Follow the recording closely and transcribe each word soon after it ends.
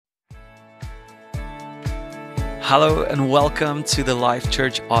Hello and welcome to the Life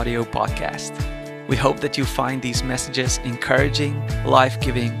Church audio podcast. We hope that you find these messages encouraging,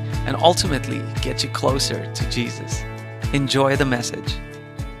 life-giving, and ultimately get you closer to Jesus. Enjoy the message.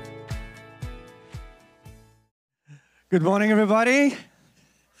 Good morning, everybody.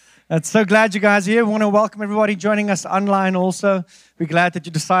 I'm so glad you guys are here. We want to welcome everybody joining us online also. We're glad that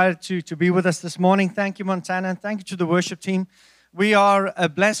you decided to be with us this morning. Thank you, Montana, and thank you to the worship team. We are a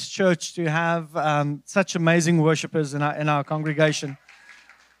blessed church to have such amazing worshipers in our congregation.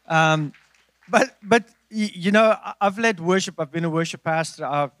 But you know, I've led worship. I've been a worship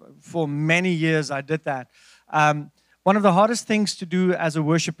pastor for many years. I did that. One of the hardest things to do as a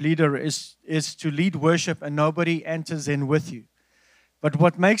worship leader is to lead worship and nobody enters in with you. But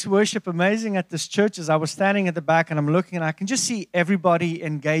what makes worship amazing at this church is I was standing at the back and I'm looking and I can just see everybody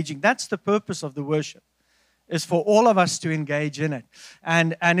engaging. That's the purpose of the worship, is for all of us to engage in it.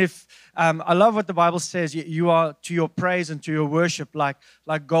 And if I love what the Bible says, you are to your praise and to your worship like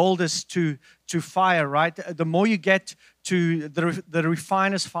gold is to fire, right? The more you get to the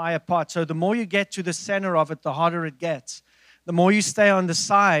refiner's fire pot, so the more you get to the center of it, the harder it gets. The more you stay on the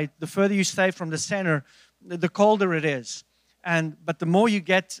side, the further you stay from the center, the colder it is. But the more you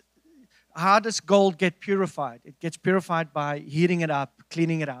get, how does gold get purified? It gets purified by heating it up,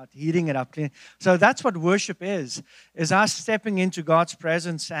 cleaning it out, heating it up. So that's what worship is us stepping into God's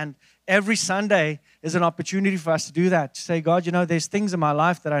presence. And every Sunday is an opportunity for us to do that, to say, God, you know, there's things in my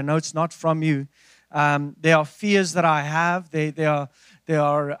life that I know it's not from you. There are fears that I have. There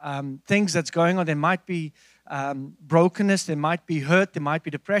are things that's going on. There might be brokenness, there might be hurt, there might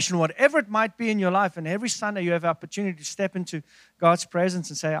be depression, whatever it might be in your life. And every Sunday you have an opportunity to step into God's presence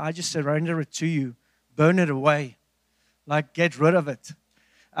and say, I just surrender it to you. Burn it away. Like, get rid of it.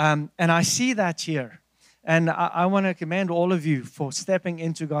 And I see that here. And I want to commend all of you for stepping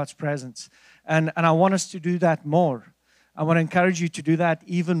into God's presence. And I want us to do that more. I want to encourage you to do that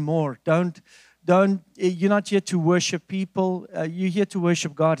even more. You're not here to worship people. You're here to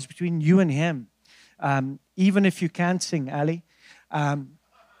worship God. It's between you and Him. Even if you can't sing, Ali.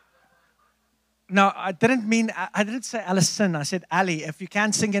 No, I didn't say Alison. I said Ali. If you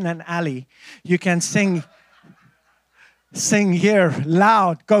can't sing in an alley, you can sing here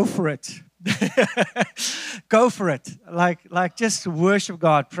loud. Go for it. Go for it. Like just worship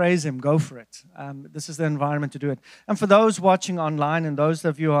God, praise Him, go for it. This is the environment to do it. And for those watching online and those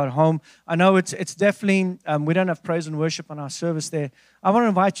of you who are at home, I know it's definitely, we don't have praise and worship on our service there. I want to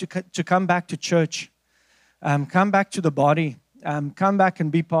invite you to come back to church. Come back to the body. Come back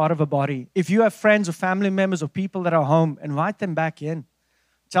and be part of a body. If you have friends or family members or people that are home, invite them back in.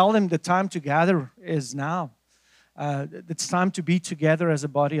 Tell them the time to gather is now. It's time to be together as a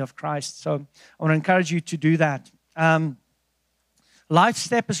body of Christ. So I want to encourage you to do that. Life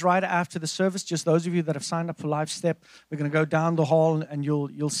Step is right after the service. Just those of you that have signed up for Life Step, we're going to go down the hall and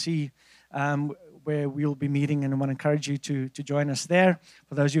you'll see where we'll be meeting, and I want to encourage you to join us there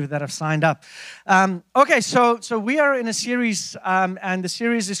for those of you that have signed up. Okay, so we are in a series, and the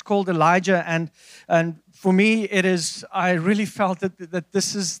series is called Elijah, and for me it is, I really felt that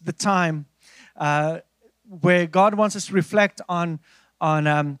this is the time where God wants us to reflect on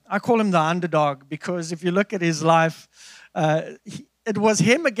I call him the underdog, because if you look at his life, it was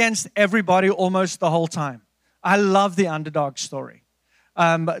him against everybody almost the whole time. I love the underdog story.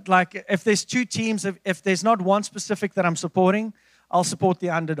 But like, if there's two teams, if there's not one specific that I'm supporting, I'll support the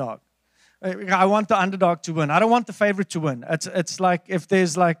underdog. I want the underdog to win. I don't want the favorite to win. It's like if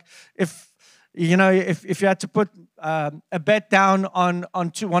you had to put a bet down on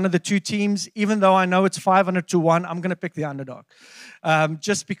one of the two teams, even though I know it's 500-1, I'm going to pick the underdog,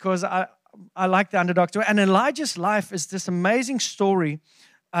 just because I like the underdog too. And Elijah's life is this amazing story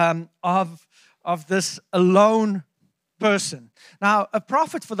of this alone person. Now, a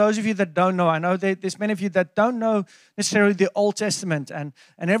prophet, for those of you that don't know, I know there's many of you that don't know necessarily the Old Testament and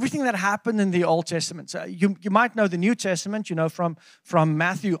everything that happened in the Old Testament. So you might know the New Testament, you know, from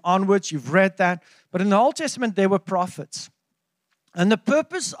Matthew onwards, you've read that. But in the Old Testament, there were prophets. And the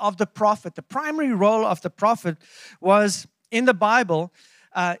purpose of the prophet, the primary role of the prophet was, in the Bible,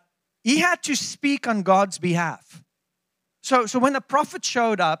 he had to speak on God's behalf. So when the prophet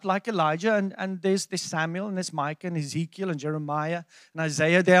showed up, like Elijah, and there's Samuel, and there's Micah, and Ezekiel, and Jeremiah, and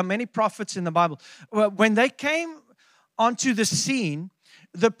Isaiah, there are many prophets in the Bible. When they came onto the scene,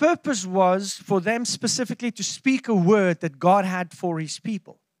 the purpose was for them specifically to speak a word that God had for His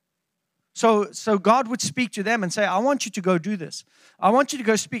people. So God would speak to them and say, I want you to go do this. I want you to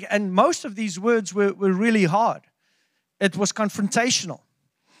go speak. And most of these words were really hard. It was confrontational.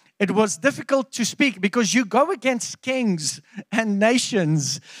 It was difficult to speak because you go against kings and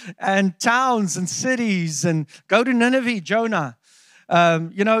nations and towns and cities, and go to Nineveh, Jonah.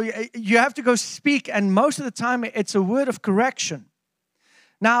 You have to go speak, and most of the time it's a word of correction.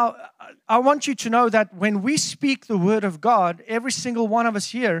 Now, I want you to know that when we speak the word of God, every single one of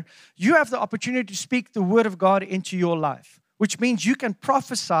us here, you have the opportunity to speak the word of God into your life, which means you can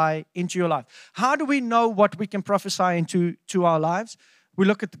prophesy into your life. How do we know what we can prophesy into our lives? We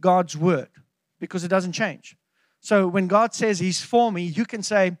look at God's word, because it doesn't change. So when God says He's for me, you can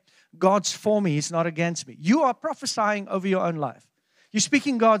say, God's for me, He's not against me. You are prophesying over your own life. You're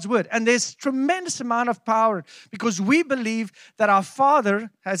speaking God's word. And there's tremendous amount of power, because we believe that our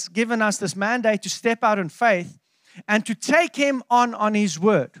Father has given us this mandate to step out in faith and to take Him on His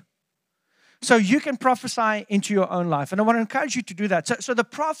word. So you can prophesy into your own life. And I want to encourage you to do that. So the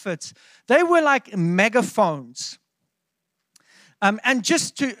prophets, they were like megaphones. And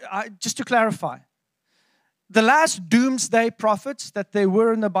just to clarify, the last doomsday prophets that there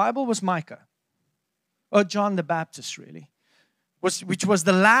were in the Bible was Micah, or John the Baptist, really. Which was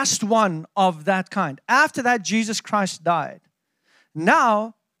the last one of that kind. After that, Jesus Christ died.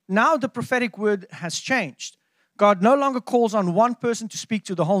 Now the prophetic word has changed. God no longer calls on one person to speak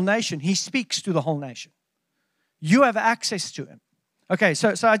to the whole nation. He speaks to the whole nation. You have access to Him. Okay,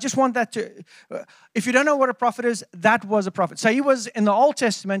 so I just want that to, if you don't know what a prophet is, that was a prophet. So he was, in the Old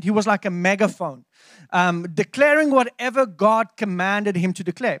Testament, he was like a megaphone, declaring whatever God commanded him to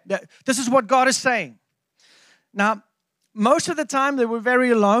declare. This is what God is saying. Now, most of the time, they were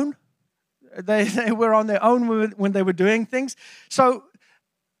very alone. They were on their own when they were doing things. So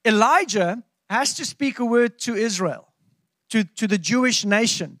Elijah has to speak a word to Israel, to the Jewish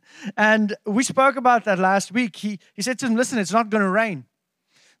nation. And we spoke about that last week. He said to them, listen, it's not going to rain.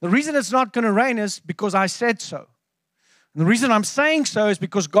 The reason it's not going to rain is because I said so. And the reason I'm saying so is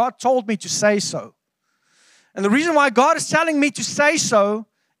because God told me to say so. And the reason why God is telling me to say so,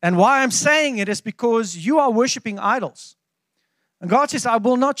 and why I'm saying it, is because you are worshiping idols. And God says, I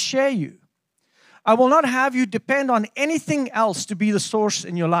will not share you. I will not have you depend on anything else to be the source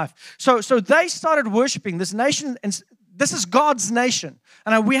in your life. So they started worshiping this nation, and this is God's nation.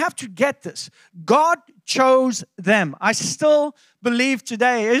 And we have to get this. God chose them. I still believe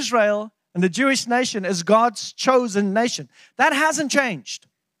today Israel and the Jewish nation is God's chosen nation. That hasn't changed.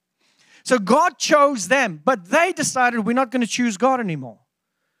 So God chose them, but they decided we're not going to choose God anymore.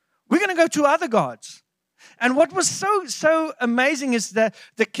 We're going to go to other gods. And what was so amazing is that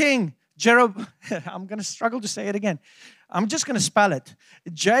the king, Jeroboam, I'm going to struggle to say it again. I'm just going to spell it.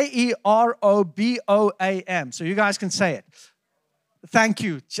 Jeroboam. So you guys can say it. Thank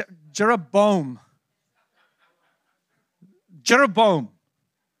you. Jeroboam. Jeroboam.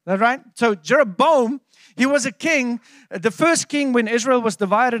 Is that right? So Jeroboam, he was a king, the first king when Israel was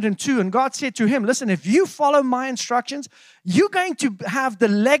divided in two. And God said to him, listen, if you follow my instructions, you're going to have the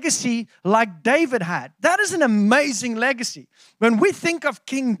legacy like David had. That is an amazing legacy. When we think of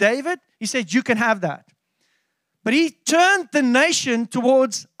King David, he said, you can have that. But he turned the nation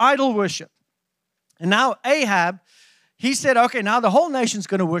towards idol worship. And now Ahab, he said, okay, now the whole nation's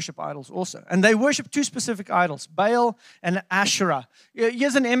going to worship idols also. And they worship two specific idols, Baal and Asherah.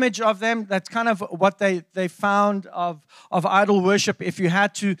 Here's an image of them. That's kind of what they found of idol worship, if you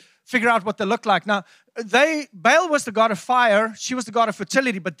had to figure out what they look like. Now, Baal was the god of fire. She was the god of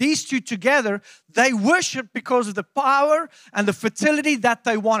fertility. But these two together, they worshiped because of the power and the fertility that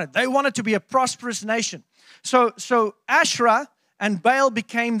they wanted. They wanted to be a prosperous nation. So Asherah and Baal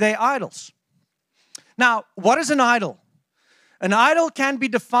became their idols. Now, what is an idol? An idol can be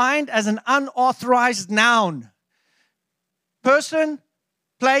defined as an unauthorized noun. Person,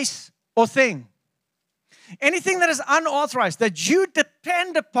 place, or thing. Anything that is unauthorized, that you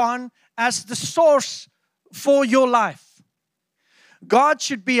depend upon as the source for your life. God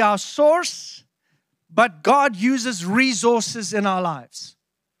should be our source, but God uses resources in our lives.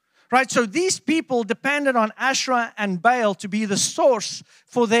 Right? So these people depended on Asherah and Baal to be the source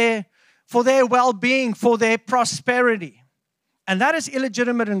for their well-being, for their prosperity. And that is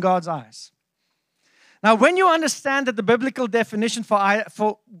illegitimate in God's eyes. Now, when you understand that the biblical definition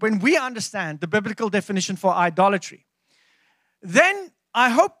when we understand the biblical definition for idolatry, then I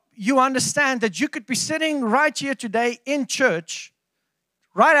hope you understand that you could be sitting right here today in church,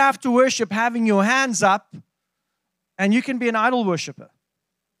 right after worship, having your hands up, and you can be an idol worshiper.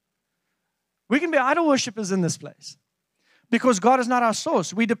 We can be idol worshipers in this place. Because God is not our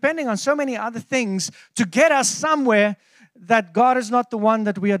source. We're depending on so many other things to get us somewhere that God is not the one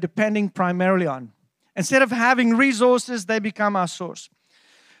that we are depending primarily on. Instead of having resources, they become our source.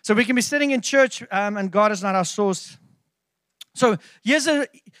 So we can be sitting in church and God is not our source. So here's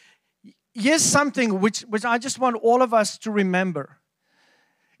here's something which I just want all of us to remember.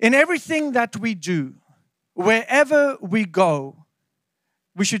 In everything that we do, wherever we go,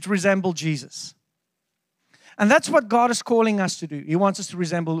 we should resemble Jesus. And that's what God is calling us to do. He wants us to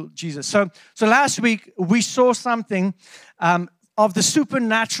resemble Jesus. So last week, we saw something of the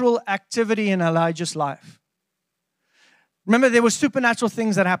supernatural activity in Elijah's life. Remember, there were supernatural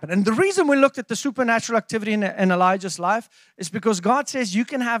things that happened. And the reason we looked at the supernatural activity in Elijah's life is because God says you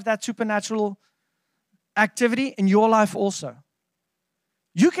can have that supernatural activity in your life also.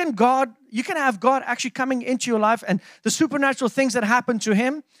 You can have God actually coming into your life, and the supernatural things that happen to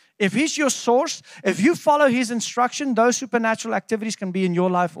Him, if He's your source, if you follow His instruction, those supernatural activities can be in your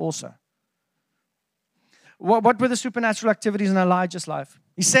life also. What were the supernatural activities in Elijah's life?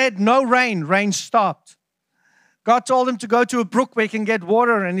 He said, no rain. Rain stopped. God told him to go to a brook where he can get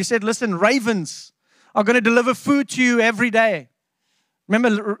water. And he said, listen, ravens are going to deliver food to you every day.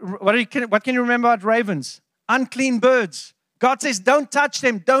 Remember, what can you remember about ravens? Unclean birds. God says, don't touch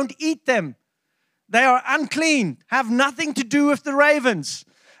them. Don't eat them. They are unclean. Have nothing to do with the ravens.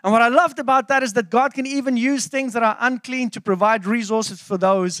 And what I loved about that is that God can even use things that are unclean to provide resources for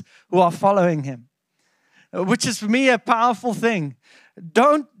those who are following Him, which is for me a powerful thing.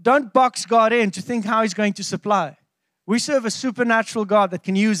 Don't box God in to think how He's going to supply. We serve a supernatural God that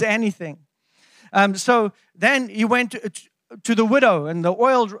can use anything. So then he went to the widow, and the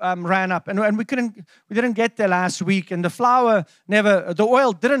oil ran up, and we didn't get there last week, and the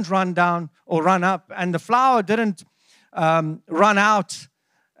oil didn't run down or run up, and the flour didn't run out.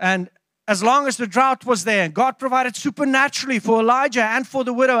 And as long as the drought was there, God provided supernaturally for Elijah and for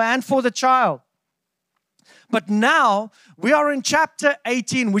the widow and for the child. But now we are in chapter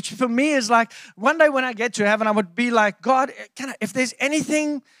 18, which for me is like, one day when I get to heaven, I would be like, God, if there's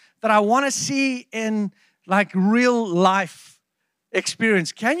anything that I want to see in like real life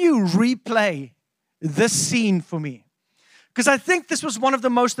experience, can you replay this scene for me? Because I think this was one of the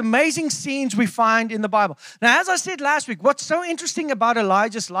most amazing scenes we find in the Bible. Now, as I said last week, what's so interesting about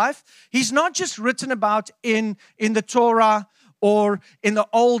Elijah's life, he's not just written about in the Torah or in the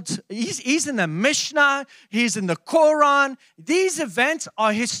old, he's in the Mishnah, he's in the Quran. These events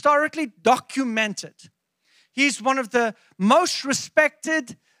are historically documented. He's one of the most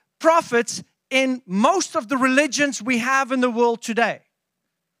respected prophets in most of the religions we have in the world today.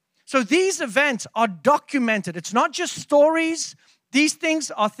 So these events are documented. It's not just stories. These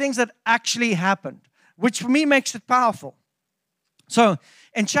things are things that actually happened, which for me makes it powerful. So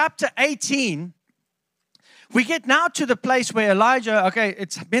in chapter 18, we get now to the place where Elijah, okay,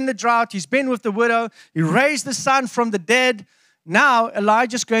 it's been the drought. He's been with the widow. He raised the son from the dead. Now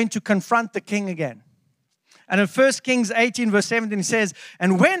Elijah's going to confront the king again. And in 1 Kings 18, verse 17, he says,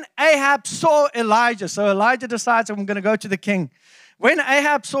 and when Ahab saw Elijah, so Elijah decides, I'm going to go to the king. When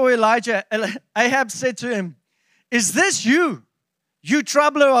Ahab saw Elijah, Ahab said to him, is this you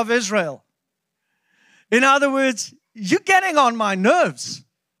troubler of Israel? In other words, you're getting on my nerves.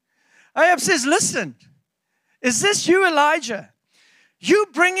 Ahab says, listen, is this you, Elijah? You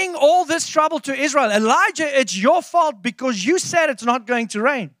bringing all this trouble to Israel. Elijah, it's your fault because you said it's not going to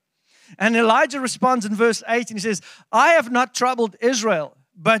rain. And Elijah responds in verse 8 and he says, I have not troubled Israel,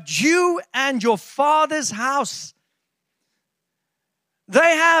 but you and your father's house. They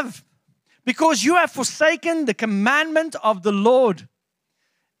have, because you have forsaken the commandment of the Lord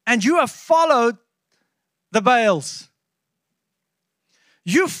and you have followed the Baals.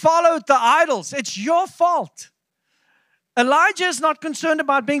 You followed the idols. It's your fault. Elijah is not concerned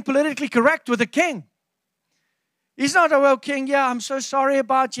about being politically correct with the king. He's not, well, king, yeah, I'm so sorry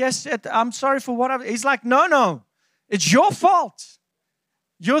about, yes, I'm sorry for whatever. He's like, no, it's your fault.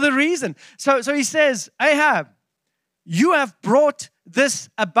 You're the reason. So he says, Ahab, you have brought this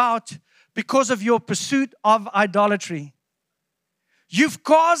about because of your pursuit of idolatry. You've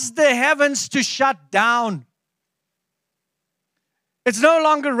caused the heavens to shut down. It's no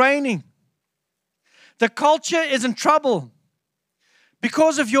longer raining. The culture is in trouble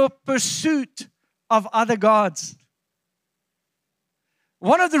because of your pursuit of other gods.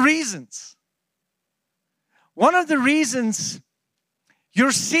 One of the reasons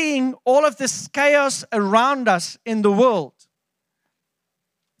you're seeing all of this chaos around us in the world,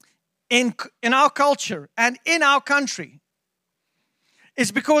 in our culture and in our country,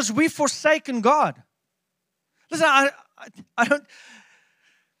 is because we've forsaken God. Listen, I don't.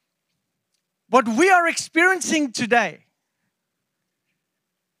 What we are experiencing today,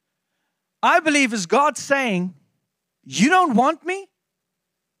 I believe, is God saying, you don't want me?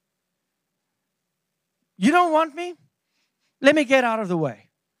 You don't want me? Let me get out of the way.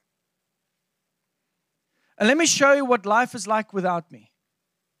 And let me show you what life is like without me.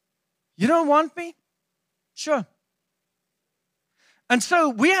 You don't want me? Sure. And so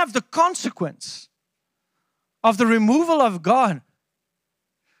we have the consequence of the removal of God.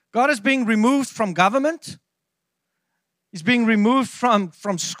 God is being removed from government. He's being removed from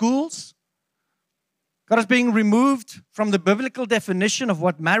schools. God is being removed from the biblical definition of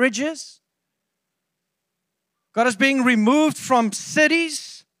what marriage is. God is being removed from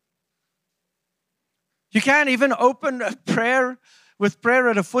cities. You can't even open a prayer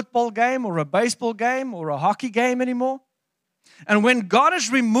at a football game or a baseball game or a hockey game anymore. And when God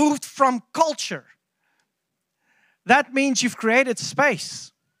is removed from culture, that means you've created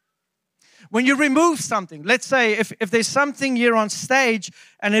space. When you remove something, let's say if there's something here on stage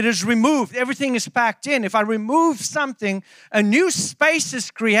and it is removed, everything is packed in. If I remove something, a new space is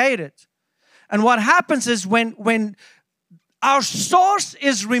created. And what happens is when our source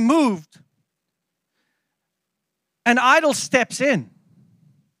is removed, an idol steps in.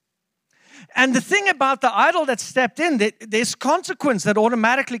 And the thing about the idol that stepped in, there's consequence that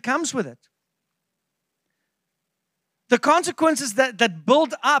automatically comes with it. The consequences that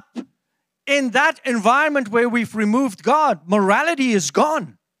build up in that environment where we've removed God, morality is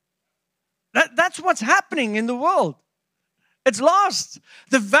gone. That's what's happening in the world. It's lost.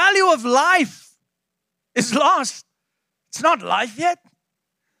 The value of life is lost. It's not life yet.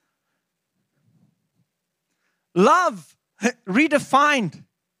 Love, redefined.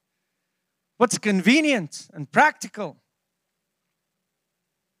 What's convenient and practical.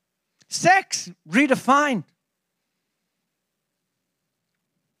 Sex, redefined.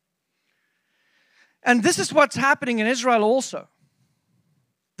 And this is what's happening in Israel also.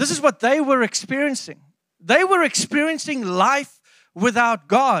 This is what they were experiencing. They were experiencing life without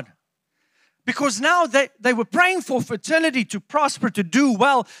God. Because now they were praying for fertility, to prosper, to do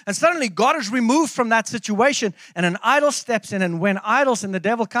well. And suddenly God is removed from that situation. And an idol steps in. And when idols and the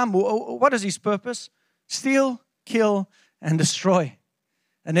devil come, what is his purpose? Steal, kill, and destroy.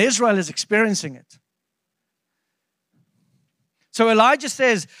 And Israel is experiencing it. So Elijah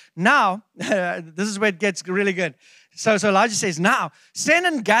says, now, this is where it gets really good. So Elijah says, now, send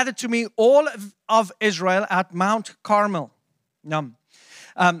and gather to me all of Israel at Mount Carmel.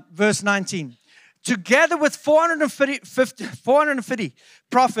 Verse 19. Together with 450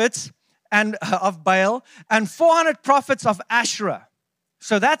 prophets of Baal and 400 prophets of Asherah.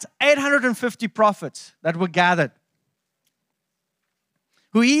 So that's 850 prophets that were gathered,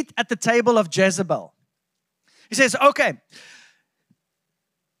 who eat at the table of Jezebel. He says, okay,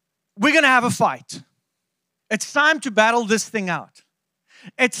 we're going to have a fight. It's time to battle this thing out.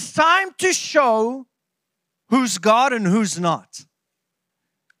 It's time to show who's God and who's not.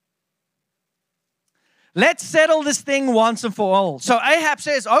 Let's settle this thing once and for all. So Ahab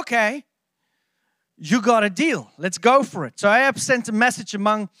says, okay, you got a deal. Let's go for it. So Ahab sent a message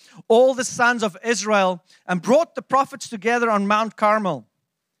among all the sons of Israel and brought the prophets together on Mount Carmel.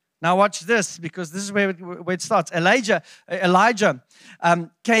 Now watch this, because this is where it starts. Elijah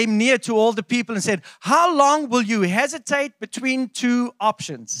came near to all the people and said, how long will you hesitate between two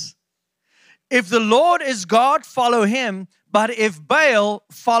options? If the Lord is God, follow him. But if Baal,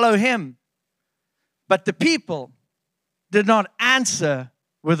 follow him. But the people did not answer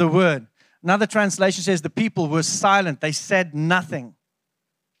with a word. Another translation says the people were silent. They said nothing.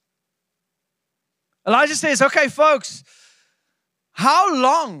 Elijah says, okay, folks, how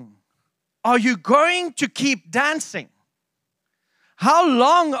long are you going to keep dancing? How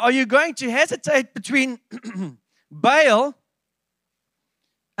long are you going to hesitate between Baal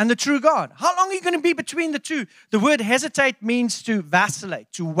and the true God? How long are you going to be between the two? The word hesitate means to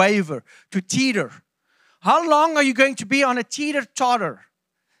vacillate, to waver, to teeter. How long are you going to be on a teeter-totter?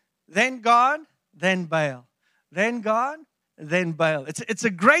 Then God, then Baal. Then God, then Baal. It's a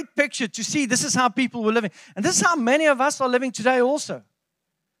great picture to see this is how people were living. And this is how many of us are living today also.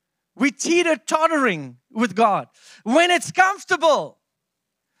 We teeter-tottering with God. When it's comfortable,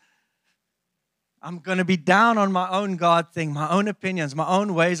 I'm going to be down on my own God thing, my own opinions, my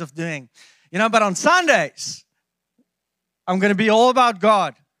own ways of doing. But on Sundays, I'm going to be all about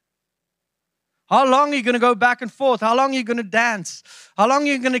God. How long are you going to go back and forth? How long are you going to dance? How long are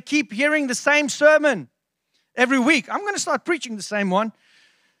you going to keep hearing the same sermon every week? I'm going to start preaching the same one.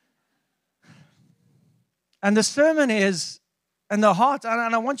 And the sermon is, and the heart,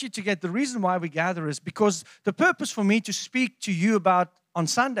 and I want you to get the reason why we gather is because the purpose for me to speak to you about on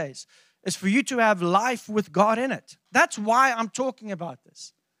Sundays is for you to have life with God in it. That's why I'm talking about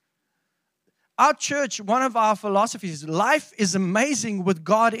this. Our church, one of our philosophies, life is amazing with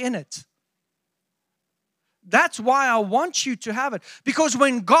God in it. That's why I want you to have it. Because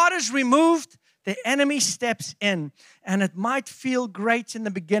when God is removed, the enemy steps in, and it might feel great in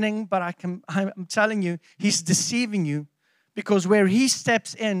the beginning, but I'm telling you, he's deceiving you, because where he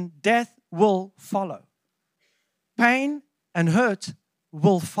steps in, death will follow. Pain and hurt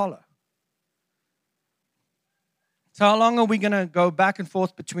will follow. So how long are we going to go back and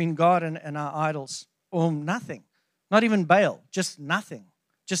forth between God and our idols? Or nothing. Not even Baal, just nothing.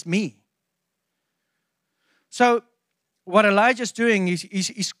 Just me. So what Elijah's doing is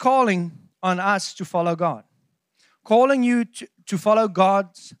he's calling on us to follow God. Calling you to follow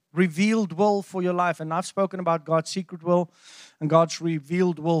God's revealed will for your life. And I've spoken about God's secret will and God's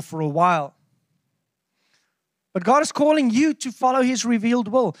revealed will for a while. But God is calling you to follow His revealed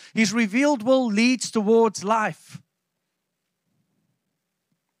will. His revealed will leads towards life.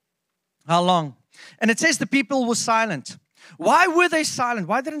 How long? And it says the people were silent. Why were they silent?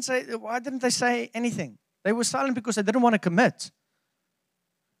 Why didn't they say anything? They were silent because they didn't want to commit.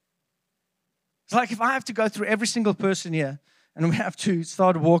 It's like if I have to go through every single person here and we have to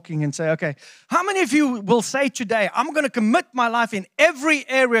start walking and say, okay, how many of you will say today, I'm going to commit my life in every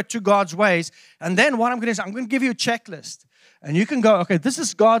area to God's ways, and then what I'm going to do is I'm going to give you a checklist. And you can go, okay, this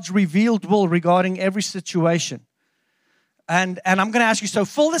is God's revealed will regarding every situation. And I'm going to ask you, so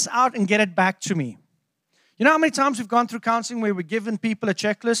fill this out and get it back to me. You know how many times we've gone through counseling where we've given people a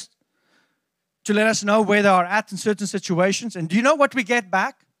checklist to let us know where they are at in certain situations? And do you know what we get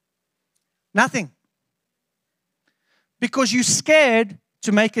back? Nothing. Because you're scared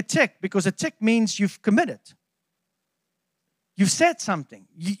to make a tick, because a tick means you've committed. You've said something.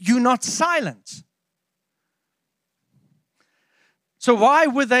 You're not silent. So why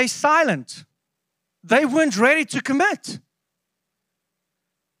were they silent? They weren't ready to commit.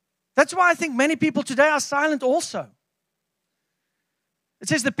 That's why I think many people today are silent also. It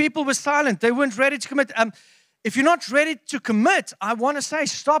says the people were silent. They weren't ready to commit. If you're not ready to commit, I want to say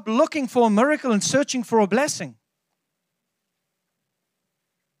stop looking for a miracle and searching for a blessing.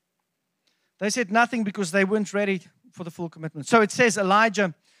 They said nothing because they weren't ready for the full commitment. So it says,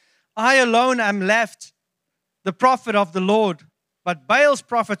 Elijah, I alone am left, the prophet of the Lord, but Baal's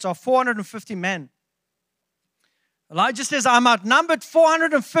prophets are 450 men. Elijah says, I'm outnumbered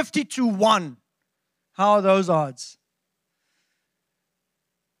 450 to 1. How are those odds?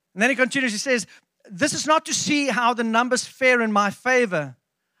 And then he continues, he says, this is not to see how the numbers fare in my favor.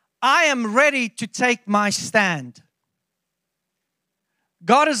 I am ready to take my stand.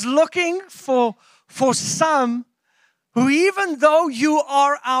 God is looking for some who, even though you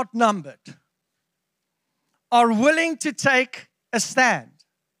are outnumbered, are willing to take a stand.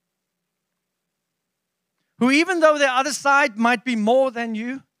 Who, even though the other side might be more than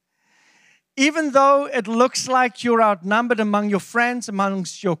you, even though it looks like you're outnumbered among your friends,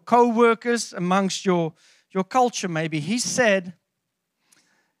 amongst your co-workers, amongst your culture maybe. He said,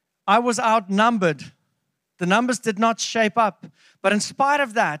 I was outnumbered. The numbers did not shape up. But in spite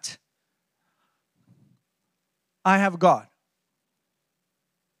of that, I have God.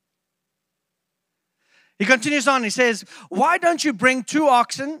 He continues on, he says, why don't you bring 2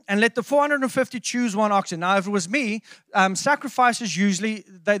 oxen and let the 450 choose 1 oxen? Now, if it was me, sacrifices usually,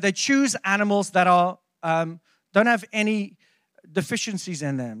 they choose animals that are don't have any deficiencies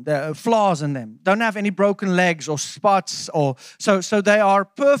in them, flaws in them, don't have any broken legs or spots, or so they are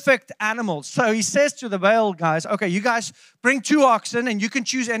perfect animals. So he says to the Baal guys, okay, you guys bring 2 oxen and you can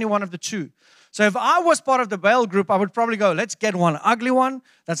choose any one of the 2. So if I was part of the Baal group, I would probably go, let's get one ugly one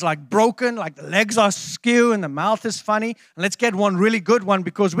that's like broken, like the legs are skew and the mouth is funny. And let's get one really good one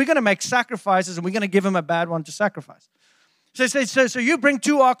because we're going to make sacrifices and we're going to give him a bad one to sacrifice. So you bring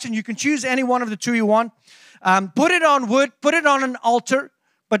 2 oxen. You can choose any one of the 2 you want. Put it on wood, put it on an altar,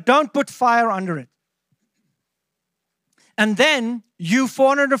 but don't put fire under it. And then you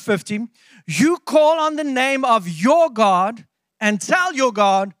 450, you call on the name of your God and tell your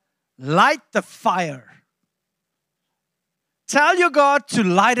God, light the fire. Tell your God to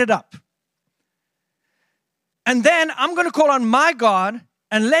light it up. And then I'm going to call on my God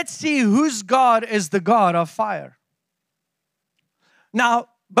and let's see whose God is the God of fire. Now,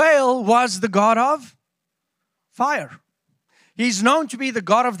 Baal was the God of fire. He's known to be the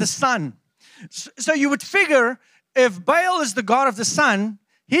God of the sun. So you would figure if Baal is the God of the sun,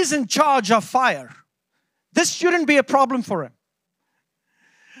 he's in charge of fire. This shouldn't be a problem for him.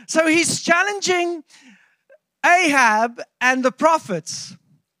 So he's challenging Ahab and the prophets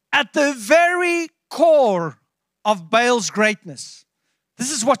at the very core of Baal's greatness.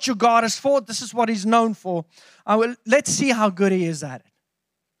 This is what your God is for. This is what he's known for. Let's see how good he is at it.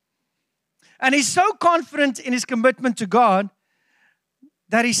 And he's so confident in his commitment to God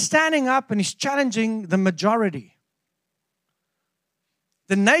that he's standing up and he's challenging the majority.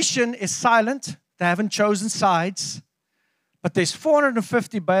 The nation is silent. They haven't chosen sides. But there's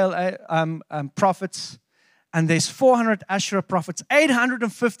 450 Baal prophets, and there's 400 Asherah prophets,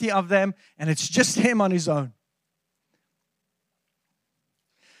 850 of them, and it's just him on his own.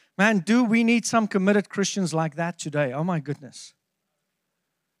 Man, do we need some committed Christians like that today? Oh my goodness.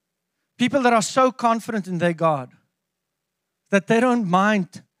 People that are so confident in their God that they don't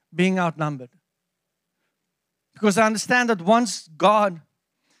mind being outnumbered. Because I understand that once God,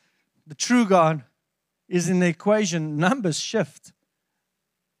 the true God, is in the equation, numbers shift.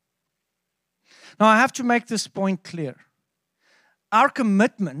 Now, I have to make this point clear. Our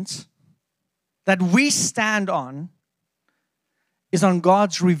commitment that we stand on is on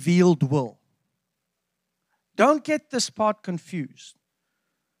God's revealed will. Don't get this part confused.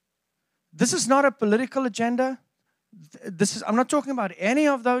 This is not a political agenda. I'm not talking about any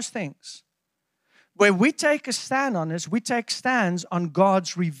of those things. Where we take a stand on this, we take stands on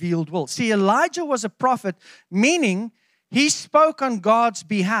God's revealed will. See, Elijah was a prophet, meaning he spoke on God's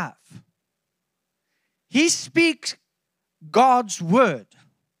behalf. He speaks God's word.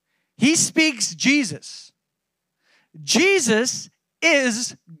 He speaks Jesus. Jesus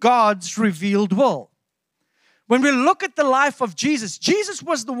is God's revealed will. When we look at the life of Jesus, Jesus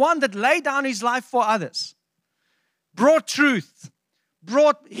was the one that laid down his life for others, brought truth,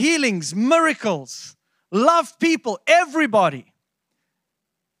 brought healings, miracles, loved people, everybody.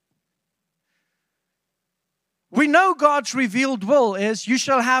 We know God's revealed will is you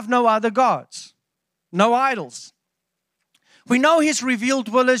shall have no other gods, no idols. We know his revealed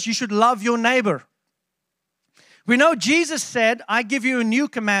will is you should love your neighbor. We know Jesus said, I give you a new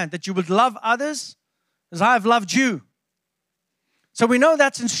command, that you would love others as I have loved you. So we know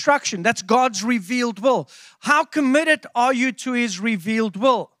that's instruction. That's God's revealed will. How committed are you to his revealed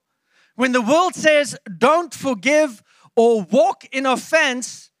will? When the world says, don't forgive or walk in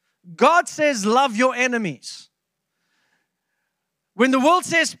offense, God says, love your enemies. When the world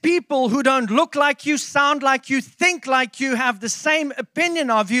says people who don't look like you, sound like you, think like you, have the same opinion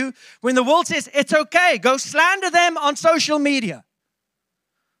of you, when the world says, it's okay, go slander them on social media.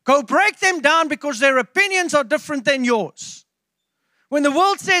 Go break them down because their opinions are different than yours. When the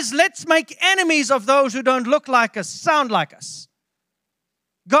world says, let's make enemies of those who don't look like us, sound like us,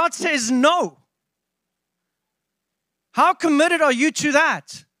 God says no. How committed are you to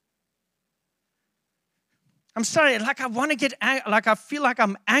that? I'm sorry, I feel like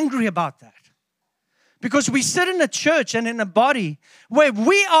I'm angry about that. Because we sit in a church and in a body where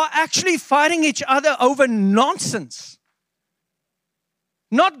we are actually fighting each other over nonsense.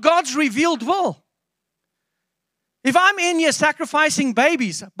 Not God's revealed will. If I'm in here sacrificing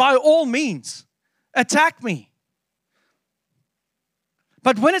babies, by all means, attack me.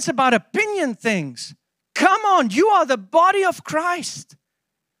 But when it's about opinion things, come on, you are the body of Christ.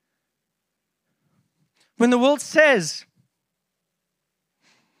 When the world says,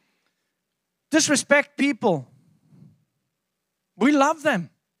 disrespect people, we love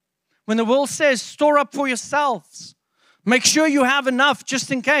them. When the world says, store up for yourselves, make sure you have enough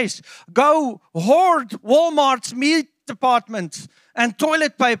just in case. Go hoard Walmart's meat department and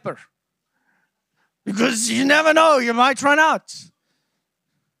toilet paper. Because you never know, you might run out.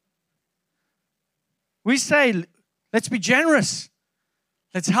 We say, let's be generous.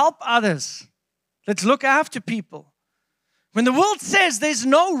 Let's help others. Let's look after people. When the world says there's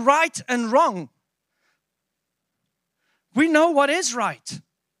no right and wrong, we know what is right.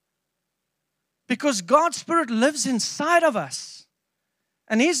 Because God's Spirit lives inside of us.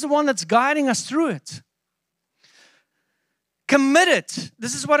 And he's the one that's guiding us through it. Committed.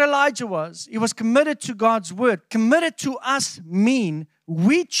 This is what Elijah was. He was committed to God's word. Committed to us mean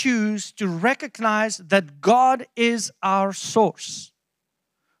we choose to recognize that God is our source,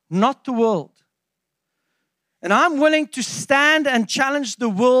 not the world. And I'm willing to stand and challenge the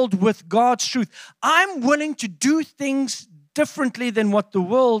world with God's truth. I'm willing to do things differently than what the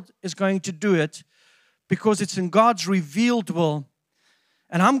world is going to do it because it's in God's revealed will.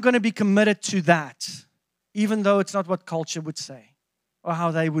 And I'm going to be committed to that, even though it's not what culture would say or how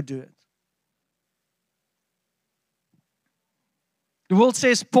they would do it. The world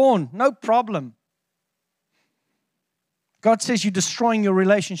says porn, no problem. God says you're destroying your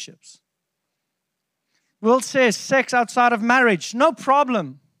relationships. The world says sex outside of marriage, no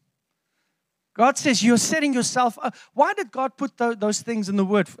problem. God says you're setting yourself up. Why did God put those things in the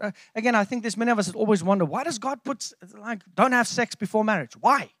Word? Again, I think there's many of us that always wonder, why does God put, don't have sex before marriage?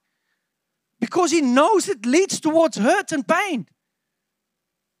 Why? Because He knows it leads towards hurt and pain.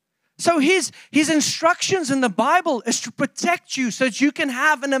 So His instructions in the Bible is to protect you so that you can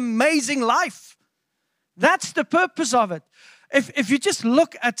have an amazing life. That's the purpose of it. if you just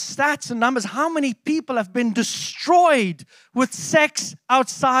look at stats and numbers, how many people have been destroyed with sex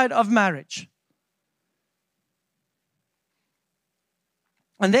outside of marriage?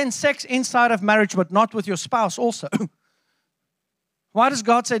 And then sex inside of marriage, but not with your spouse also. Why does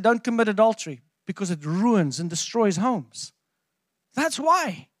God say don't commit adultery? Because it ruins and destroys homes. That's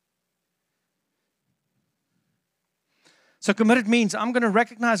why. So committed means I'm going to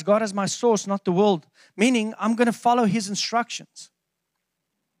recognize God as my source, not the world. Meaning I'm going to follow His instructions.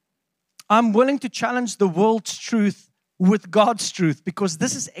 I'm willing to challenge the world's truth with God's truth, because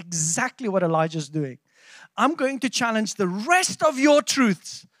this is exactly what Elijah's doing. I'm going to challenge the rest of your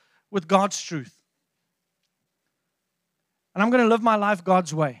truths with God's truth. And I'm going to live my life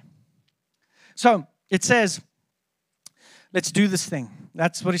God's way. So it says, let's do this thing.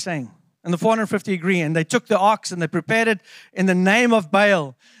 That's what he's saying. And the 450 agree. And they took the ox and they prepared it in the name of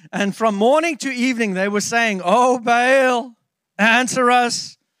Baal. And from morning to evening they were saying, "Oh, Baal, answer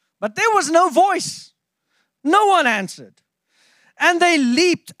us." But there was no voice. No one answered. And they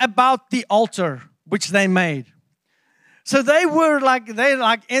leaped about the altar which they made. So they're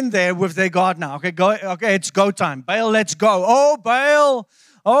like in there with their God now. Okay, it's go time. Baal, let's go. Oh,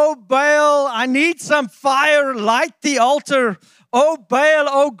 Baal, I need some fire. Light the altar. Oh, Baal,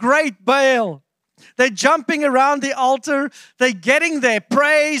 oh, great Baal. They're jumping around the altar. They're getting their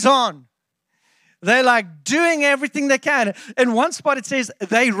praise on. They're like doing everything they can. In one spot it says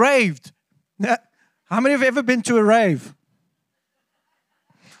they raved. How many have ever been to a rave?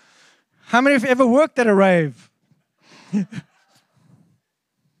 How many have ever worked at a rave?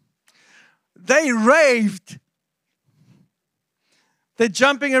 They raved. They're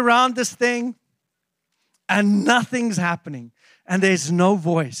jumping around this thing and nothing's happening. And there's no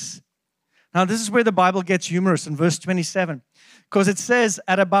voice. Now this is where the Bible gets humorous in verse 27. Because it says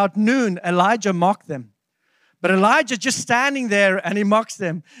at about noon, Elijah mocked them. But Elijah just standing there and he mocks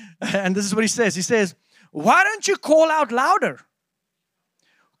them. And this is what he says. He says, "Why don't you call out louder?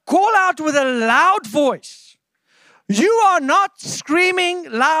 Call out with a loud voice. You are not screaming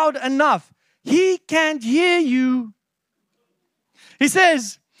loud enough. He can't hear you." He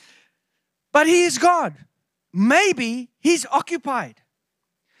says, "But he is God. Maybe he's occupied.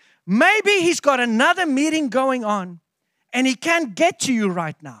 Maybe he's got another meeting going on and he can't get to you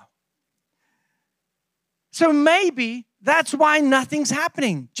right now. So maybe that's why nothing's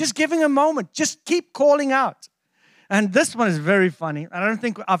happening. Just giving a moment. Just keep calling out." And this one is very funny. I don't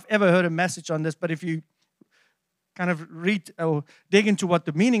think I've ever heard a message on this, but if you kind of read or dig into what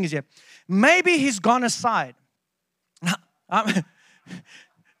the meaning is here, maybe he's gone aside. Do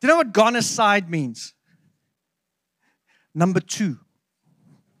you know what gone aside means? Number 2.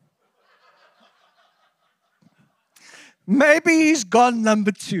 Maybe he's gone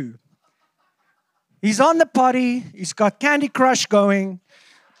number 2. He's on the potty. He's got Candy Crush going.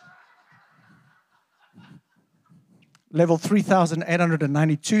 Level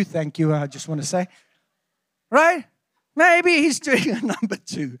 3,892. Thank you. I just want to say. Right? Maybe he's doing a number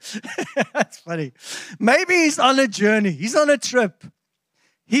 2. That's funny. Maybe he's on a journey. He's on a trip.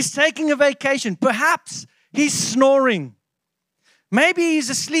 He's taking a vacation. Perhaps he's snoring. Maybe he's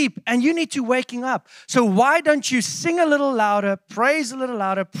asleep and you need to wake him up. So why don't you sing a little louder, praise a little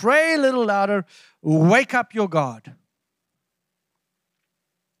louder, pray a little louder, wake up your God.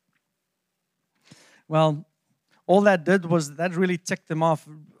 Well, all that did was that really ticked them off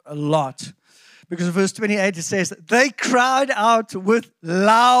a lot. Because in verse 28 it says, they cried out with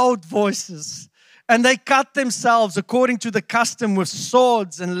loud voices. And they cut themselves according to the custom with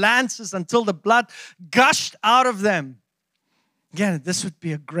swords and lances until the blood gushed out of them. Again, this would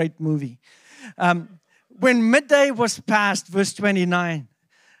be a great movie. When midday was past, verse 29,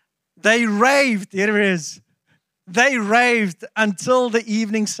 they raved. Here it is. They raved until the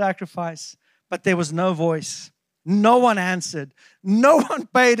evening sacrifice. But there was no voice. No one answered. No one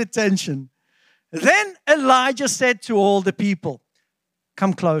paid attention. Then Elijah said to all the people,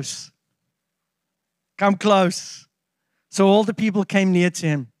 "Come close. Come close." So all the people came near to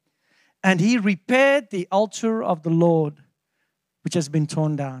him. And he repaired the altar of the Lord, which has been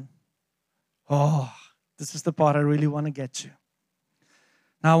torn down. Oh, this is the part I really want to get to.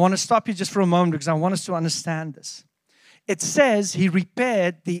 Now, I want to stop you just for a moment because I want us to understand this. It says he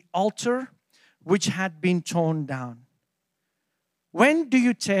repaired the altar which had been torn down. When do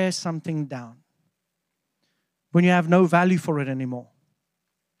you tear something down? When you have no value for it anymore.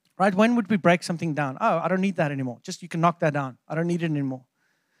 Right? When would we break something down? Oh, I don't need that anymore. Just you can knock that down. I don't need it anymore.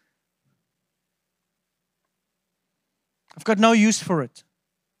 I've got no use for it.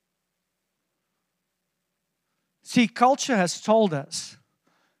 See, culture has told us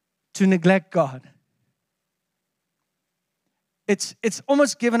to neglect God. it's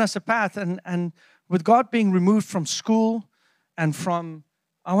almost given us a path. And with God being removed from school and from,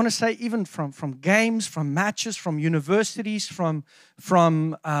 I want to say, even from games, from matches, from universities, from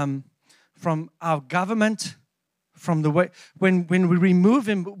our government, from the way, when we remove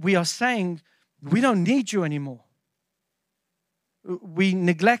Him, we are saying, we don't need you anymore. We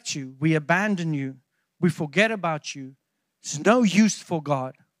neglect you. We abandon you. We forget about you. It's no use for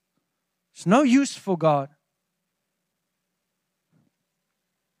God. It's no use for God.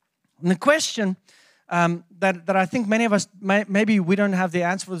 And the question that I think many of us, maybe we don't have the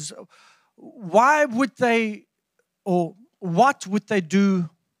answer for this, why would they, or what would they do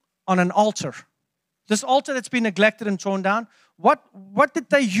on an altar? This altar that's been neglected and torn down, what did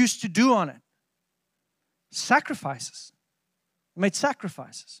they used to do on it? Sacrifices. They made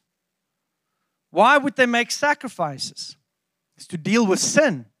sacrifices. Why would they make sacrifices? It's to deal with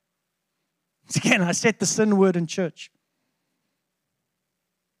sin. Again, I said the sin word in church.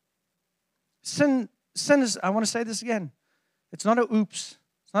 Sin is, I want to say this again, it's not a oops,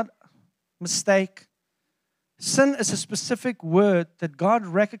 it's not a mistake. Sin is a specific word that God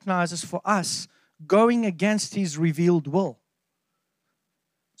recognizes for us going against His revealed will.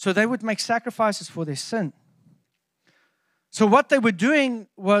 So they would make sacrifices for their sin. So what they were doing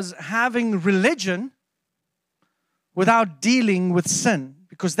was having religion without dealing with sin,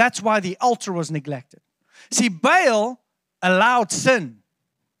 because that's why the altar was neglected. See, Baal allowed sin.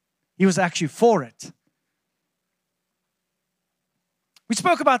 He was actually for it. We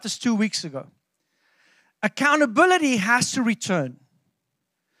spoke about this 2 weeks ago. Accountability has to return.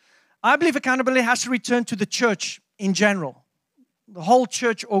 I believe accountability has to return to the church in general, the whole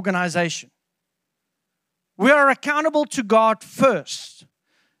church organization. We are accountable to God first.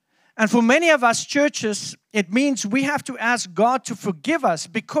 And for many of us churches, it means we have to ask God to forgive us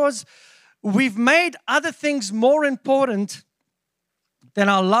because we've made other things more important than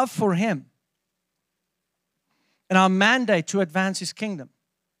our love for Him and our mandate to advance His kingdom.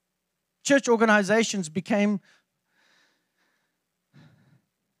 Church organizations became,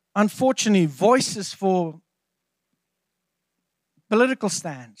 unfortunately, voices for political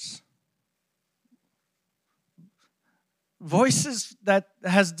stands. Voices that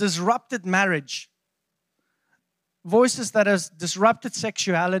has disrupted marriage. Voices that has disrupted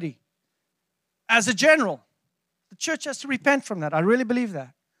sexuality. As a general, the church has to repent from that. I really believe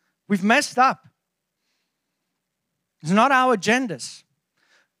that. We've messed up. It's not our agendas.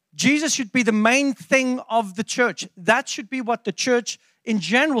 Jesus should be the main thing of the church. That should be what the church in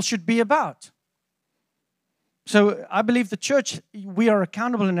general should be about. So I believe the church, we are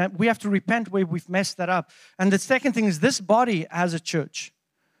accountable in that. We have to repent where we've messed that up. And the second thing is this body as a church.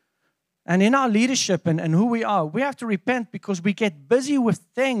 And in our leadership and who we are, we have to repent because we get busy with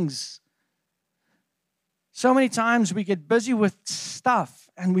things. So many times we get busy with stuff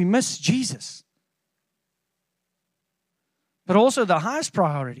and we miss Jesus. But also the highest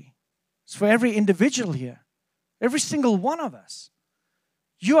priority is for every individual here, every single one of us.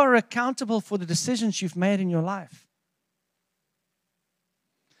 You are accountable for the decisions you've made in your life.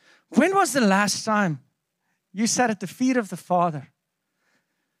 When was the last time you sat at the feet of the Father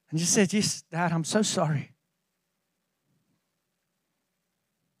and you said, yes, Dad, I'm so sorry.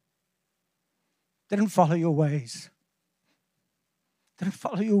 Didn't follow your ways. Didn't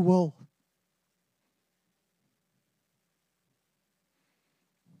follow your will.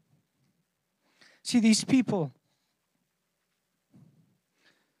 See, these people,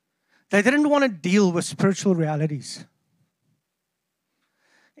 they didn't want to deal with spiritual realities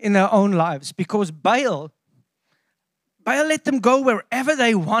in their own lives because Baal let them go wherever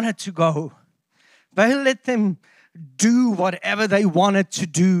they wanted to go. Baal let them do whatever they wanted to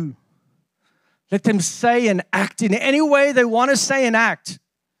do. Let them say and act in any way they want to say and act.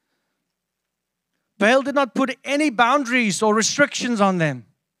 Baal did not put any boundaries or restrictions on them.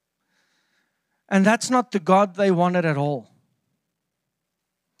 And that's not the God they wanted at all.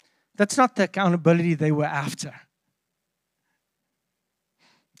 That's not the accountability they were after.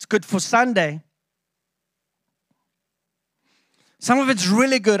 It's good for Sunday. Some of it's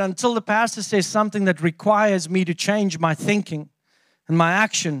really good until the pastor says something that requires me to change my thinking and my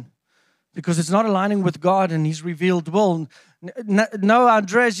action because it's not aligning with God and His revealed will. No,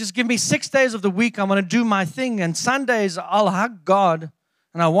 Andres, just give me 6 days of the week. I'm going to do my thing. And Sundays, I'll hug God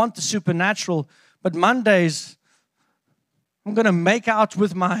and I want the supernatural. But Mondays, I'm going to make out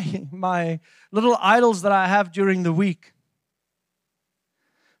with my little idols that I have during the week.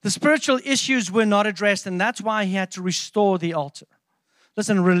 The spiritual issues were not addressed, and that's why He had to restore the altar.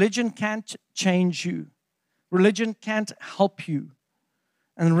 Listen, religion can't change you. Religion can't help you.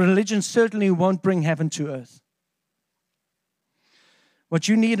 And religion certainly won't bring heaven to earth. What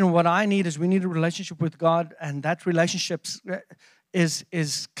you need and what I need is we need a relationship with God, and that relationship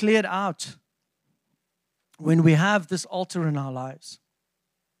is cleared out when we have this altar in our lives.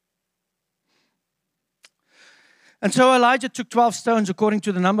 And so Elijah took 12 stones according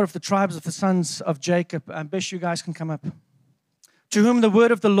to the number of the tribes of the sons of Jacob. I bet you guys can come up. To whom the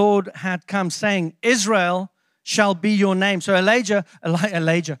word of the Lord had come, saying, Israel shall be your name. So Elijah,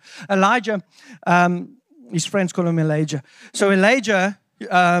 his friends call him Elijah. So Elijah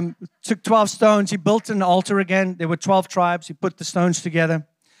took 12 stones. He built an altar again. There were 12 tribes. He put the stones together.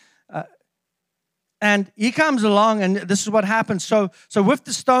 And he comes along, and this is what happens. So with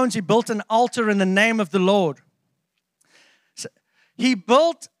the stones, he built an altar in the name of the Lord. So he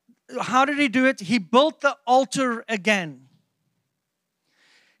built, how did he do it? He built the altar again.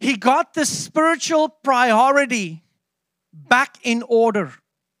 He got the spiritual priority back in order.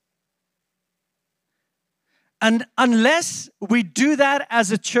 And unless we do that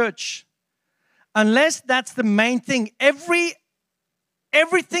as a church, unless that's the main thing, everything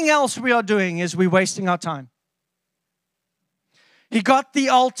else we are doing is we're wasting our time. He got the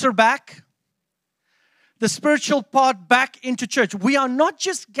altar back, the spiritual part back into church. We are not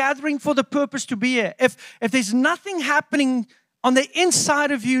just gathering for the purpose to be here. If there's nothing happening on the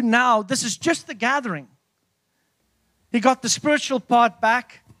inside of you now, this is just the gathering. He got the spiritual part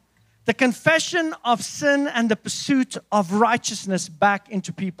back, the confession of sin and the pursuit of righteousness back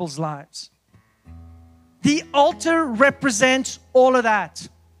into people's lives. The altar represents all of that.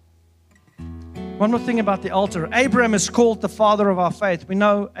 One more thing about the altar. Abraham is called the father of our faith. We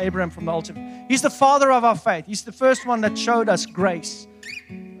know Abraham from the altar. He's the father of our faith. He's the first one that showed us grace.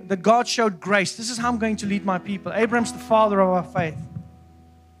 That God showed grace. This is how I'm going to lead my people. Abraham's the father of our faith.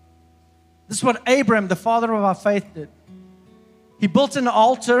 This is what Abraham, the father of our faith, did. He built an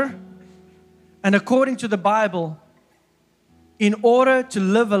altar, and according to the Bible, in order to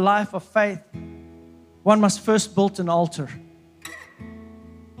live a life of faith, one must first build an altar.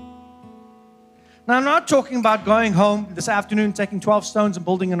 Now, I'm not talking about going home this afternoon, taking 12 stones and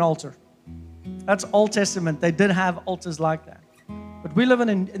building an altar. That's Old Testament. They did have altars like that. But we live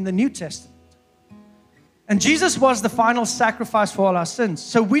in the New Testament. And Jesus was the final sacrifice for all our sins.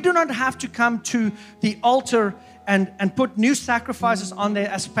 So we do not have to come to the altar and put new sacrifices on there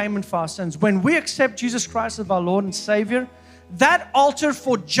as payment for our sins. When we accept Jesus Christ as our Lord and Savior, that altar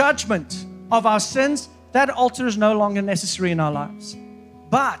for judgment of our sins, that altar is no longer necessary in our lives.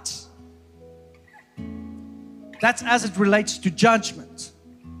 But that's as it relates to judgment.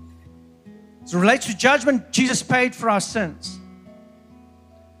 As it relates to judgment, Jesus paid for our sins.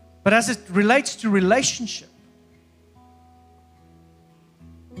 But as it relates to relationship,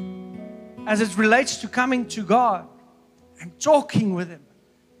 as it relates to coming to God and talking with Him,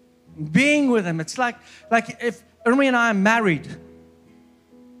 and being with Him, it's like if Irmi and I are married,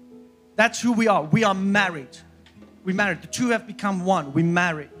 that's who we are. We are married. We're married. The two have become one. We're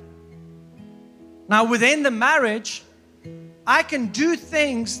married. Now, within the marriage, I can do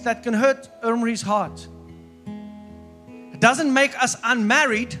things that can hurt Irmi's heart. It doesn't make us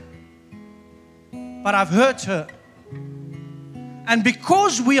unmarried, but I've hurt her. And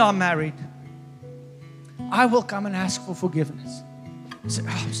because we are married, I will come and ask for forgiveness. Say,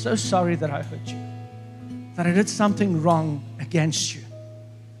 oh, I'm so sorry that I hurt you, that I did something wrong against you.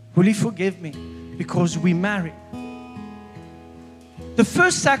 Will you forgive me? Because we married. The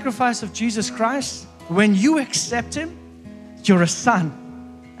first sacrifice of Jesus Christ, when you accept Him, you're a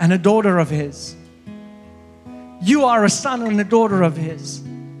son and a daughter of His. You are a son and a daughter of His.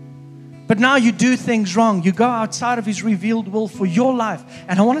 But now you do things wrong. You go outside of His revealed will for your life.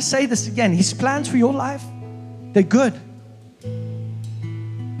 And I want to say this again. His plans for your life, they're good.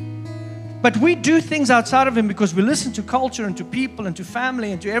 But we do things outside of Him because we listen to culture and to people and to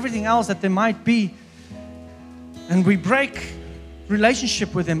family and to everything else that there might be. And we break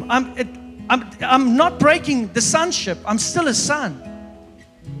relationship with Him. I'm not breaking the sonship. I'm still a son.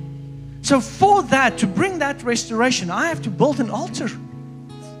 So for that, to bring that restoration, I have to build an altar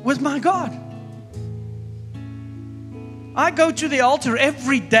with my God. I go to the altar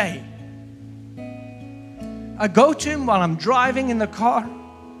every day. I go to Him while I'm driving in the car.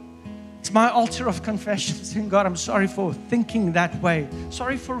 It's my altar of confession, saying, God, I'm sorry for thinking that way.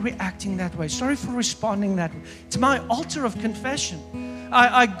 Sorry for reacting that way. Sorry for responding that way. It's my altar of confession.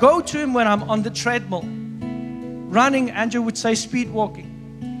 I go to Him when I'm on the treadmill. Running, Andrew would say speed walking.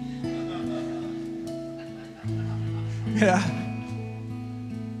 Yeah.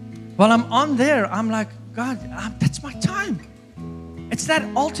 While I'm on there, I'm like, God, that's my time. It's that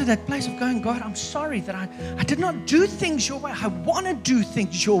altar, that place of going, God, I'm sorry that I did not do things your way. I want to do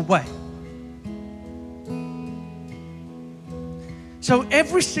things your way. So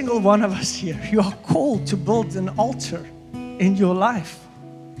every single one of us here, you are called to build an altar in your life.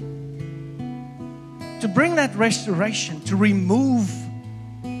 To bring that restoration, to remove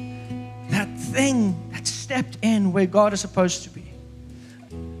that thing that stepped in where God is supposed to be.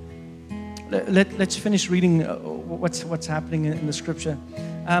 Let's finish reading what's happening in the scripture.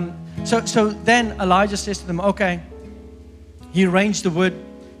 So then Elijah says to them, okay, he arranged the wood,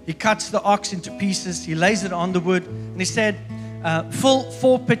 he cuts the ox into pieces, he lays it on the wood, and he said, fill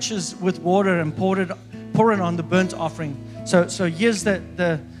 4 pitchers with water and pour it on the burnt offering. So here's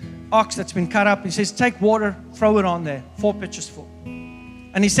the ox that's been cut up. He says, take water, throw it on there, 4 pitchers full.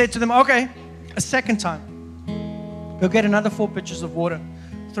 And he said to them, okay, a second time, go get another 4 pitchers of water,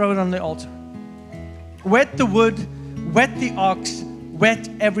 throw it on the altar. Wet the wood, wet the ox, wet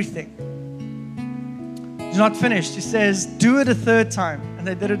everything. He's not finished. He says, do it a 3rd time. And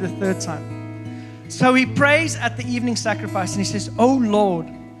they did it a 3rd time. So he prays at the evening sacrifice and he says, oh Lord,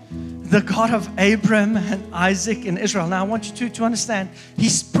 the God of Abraham and Isaac and Israel. Now I want you to understand,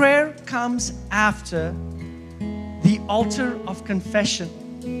 his prayer comes after the altar of confession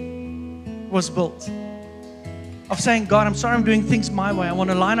was built. Of saying, God, I'm sorry I'm doing things my way. I want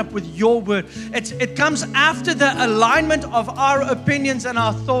to line up with your word. It comes after the alignment of our opinions and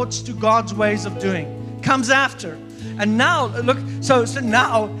our thoughts to God's ways of doing. Comes after. And now, look, so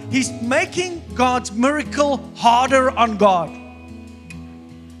now he's making God's miracle harder on God.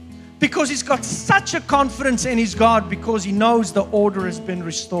 Because he's got such a confidence in his God because he knows the order has been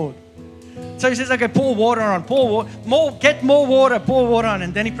restored. So he says, okay, pour water on, get more water, pour water on.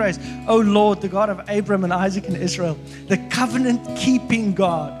 And then he prays, oh Lord, the God of Abraham and Isaac and Israel, the covenant-keeping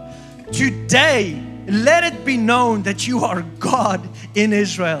God, today let it be known that you are God in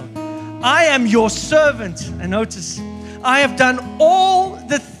Israel. I am your servant. And notice, I have done all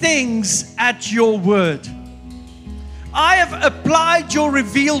the things at your word. I have applied your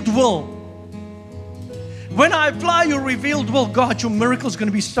revealed will. When I apply your revealed will, God, your miracle is going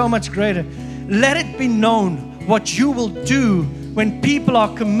to be so much greater. Let it be known what you will do when people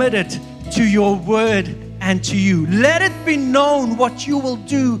are committed to your word and to you. Let it be known what you will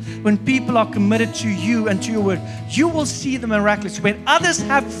do when people are committed to you and to your word. You will see the miraculous. When others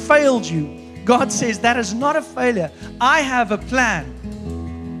have failed you, God says that is not a failure. I have a plan.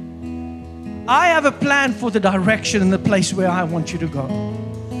 I have a plan for the direction and the place where I want you to go.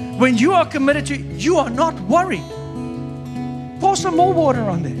 When you are committed to, you are not worried. Pour some more water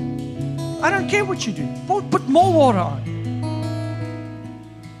on there. I don't care what you do. Put more water on.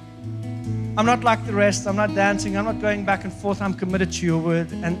 I'm not like the rest. I'm not dancing. I'm not going back and forth. I'm committed to your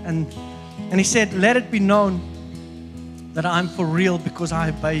word. And he said, let it be known that I'm for real because I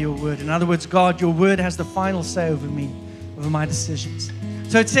obey your word. In other words, God, your word has the final say over me, over my decisions.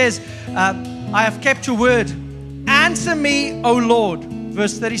 So it says, I have kept your word. Answer me, O Lord.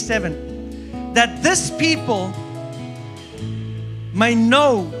 Verse 37. That this people may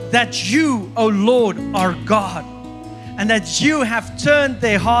know that you, O Lord, are God. And that you have turned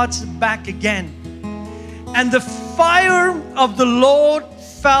their hearts back again. And the fire of the Lord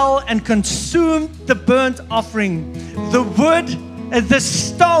fell and consumed the burnt offering, the wood, the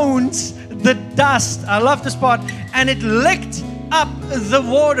stones, the dust. I love this part. And it licked up the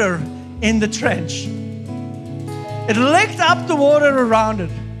water in the trench. It licked up the water around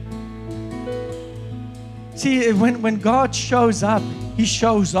it. See, when God shows up, He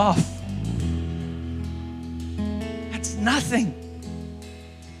shows off. That's nothing.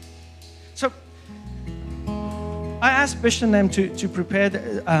 So I asked Bishop and them to prepare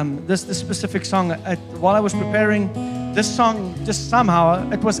this specific song. While I was preparing this song, just somehow,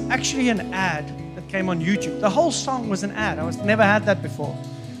 it was actually an ad that came on YouTube. The whole song was an ad. I never had that before.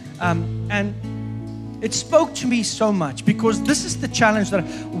 And it spoke to me so much because this is the challenge that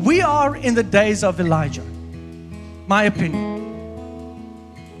we are in the days of Elijah. My opinion.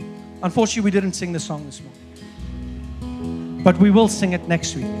 Unfortunately, we didn't sing the song this morning. But we will sing it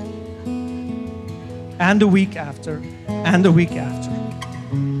next week. And the week after. And the week after.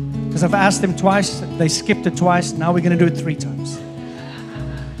 Because I've asked them twice. They skipped it twice. Now we're going to do it 3 times.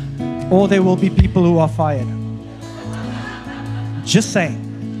 Or there will be people who are fired. Just saying.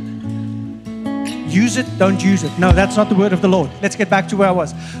 Use it, don't use it. No, that's not the word of the Lord. Let's get back to where I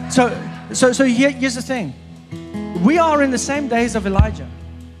was. So here's the thing. We are in the same days of Elijah.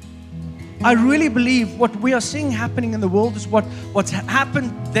 I really believe what we are seeing happening in the world is what's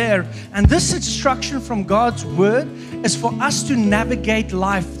happened there. And this instruction from God's word is for us to navigate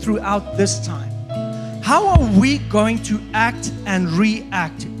life throughout this time. How are we going to act and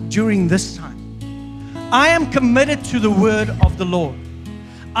react during this time? I am committed to the word of the Lord.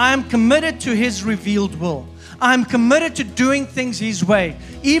 I'm committed to His revealed will. I'm committed to doing things His way.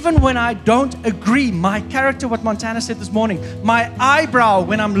 Even when I don't agree, my character, what Montana said this morning, my eyebrow,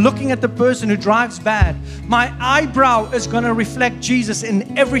 when I'm looking at the person who drives bad, my eyebrow is going to reflect Jesus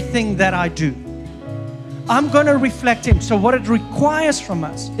in everything that I do. I'm going to reflect Him. So what it requires from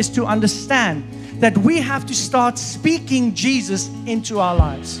us is to understand that we have to start speaking Jesus into our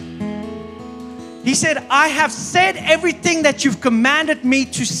lives. He said, I have said everything that you've commanded me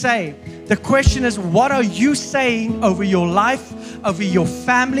to say. The question is, what are you saying over your life, over your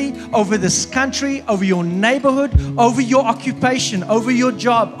family, over this country, over your neighborhood, over your occupation, over your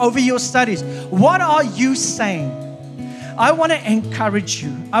job, over your studies? What are you saying? I want to encourage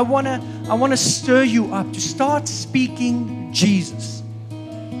you. I want to stir you up to start speaking Jesus,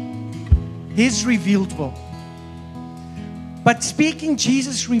 His revealed will. But speaking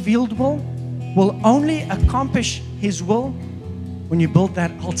Jesus' revealed will only accomplish His will when you build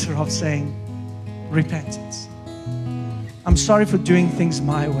that altar of saying, repentance. I'm sorry for doing things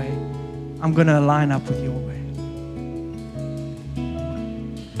my way. I'm going to align up with your way.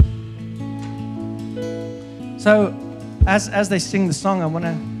 So, as they sing the song, I want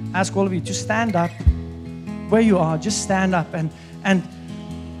to ask all of you to stand up where you are. Just stand up. And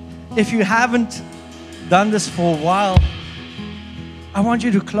if you haven't done this for a while, I want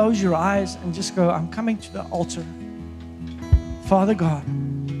you to close your eyes and just go, I'm coming to the altar. Father God,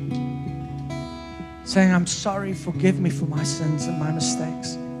 saying, I'm sorry, forgive me for my sins and my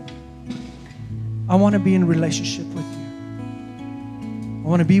mistakes. I want to be in relationship with you. I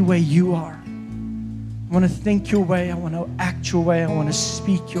want to be where you are. I want to think your way. I want to act your way. I want to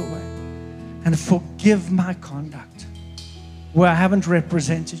speak your way. And forgive my conduct where I haven't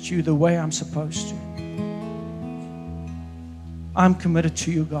represented you the way I'm supposed to. I'm committed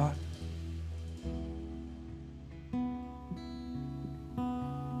to you, God.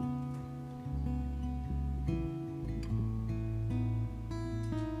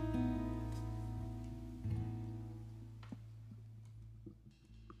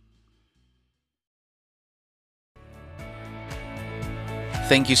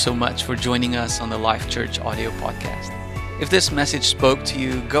 Thank you so much for joining us on the Life Church audio podcast. If this message spoke to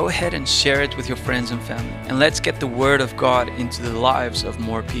you, go ahead and share it with your friends and family. And let's get the Word of God into the lives of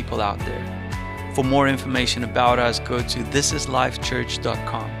more people out there. For more information about us, go to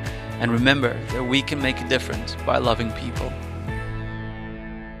thisislifechurch.com. And remember that we can make a difference by loving people.